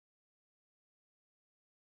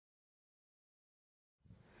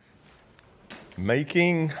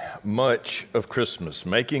Making much of Christmas.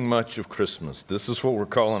 Making much of Christmas. This is what we're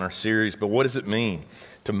calling our series, but what does it mean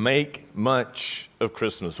to make much of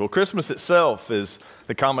Christmas? Well, Christmas itself is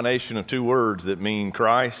the combination of two words that mean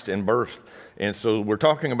Christ and birth. And so we're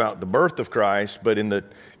talking about the birth of Christ, but in the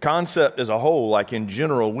concept as a whole, like in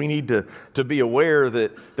general, we need to be aware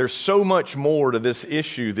that there's so much more to this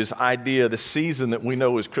issue, this idea, this season that we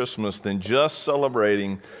know is Christmas than just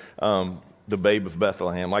celebrating the Babe of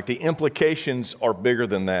Bethlehem. Like the implications are bigger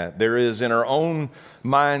than that. There is in our own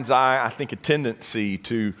mind's eye, I think, a tendency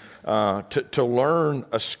to learn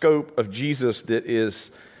a scope of Jesus that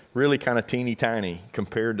is really kind of teeny tiny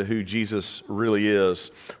compared to who Jesus really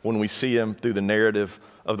is when we see him through the narrative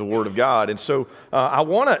of the Word of God. And so I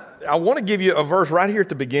want to give you a verse right here at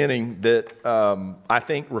the beginning that I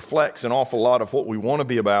think reflects an awful lot of what we want to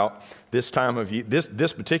be about this time of year,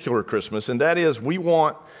 this particular Christmas, and that is we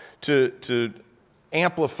want to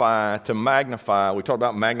amplify, to magnify. We talked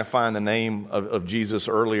about magnifying the name of Jesus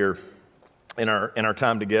earlier in our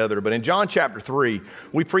time together. But in John chapter 3,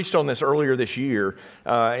 we preached on this earlier this year,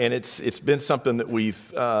 and it's been something that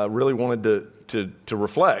we've really wanted to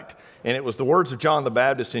reflect. And it was the words of John the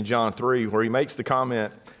Baptist in John 3, where he makes the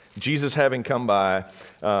comment, Jesus having come by,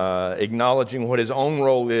 acknowledging what his own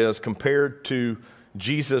role is compared to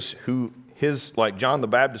Jesus, who like John the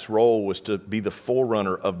Baptist's role was to be the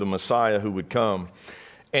forerunner of the Messiah who would come.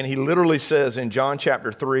 And he literally says in John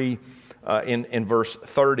chapter 3, in verse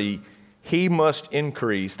 30, he must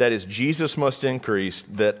increase, that is, Jesus must increase,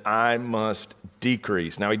 that I must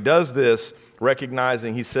decrease. Now he does this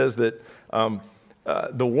recognizing, he says that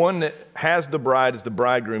the one that has the bride is the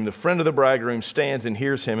bridegroom. The friend of the bridegroom stands and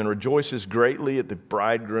hears him and rejoices greatly at the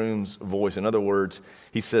bridegroom's voice. In other words,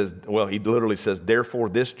 he literally says, therefore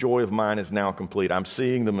this joy of mine is now complete. I'm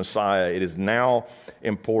seeing the Messiah. It is now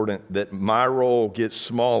important that my role gets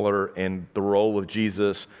smaller and the role of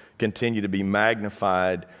Jesus continue to be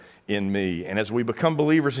magnified in me. And as we become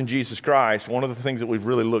believers in Jesus Christ, one of the things that we've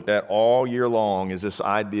really looked at all year long is this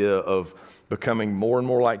idea of becoming more and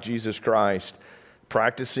more like Jesus Christ,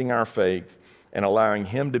 practicing our faith and allowing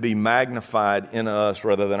him to be magnified in us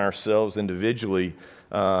rather than ourselves individually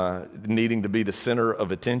needing to be the center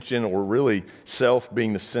of attention, or really self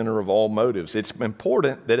being the center of all motives. It's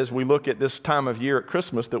important that as we look at this time of year at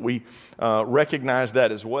Christmas that we recognize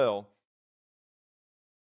that as well.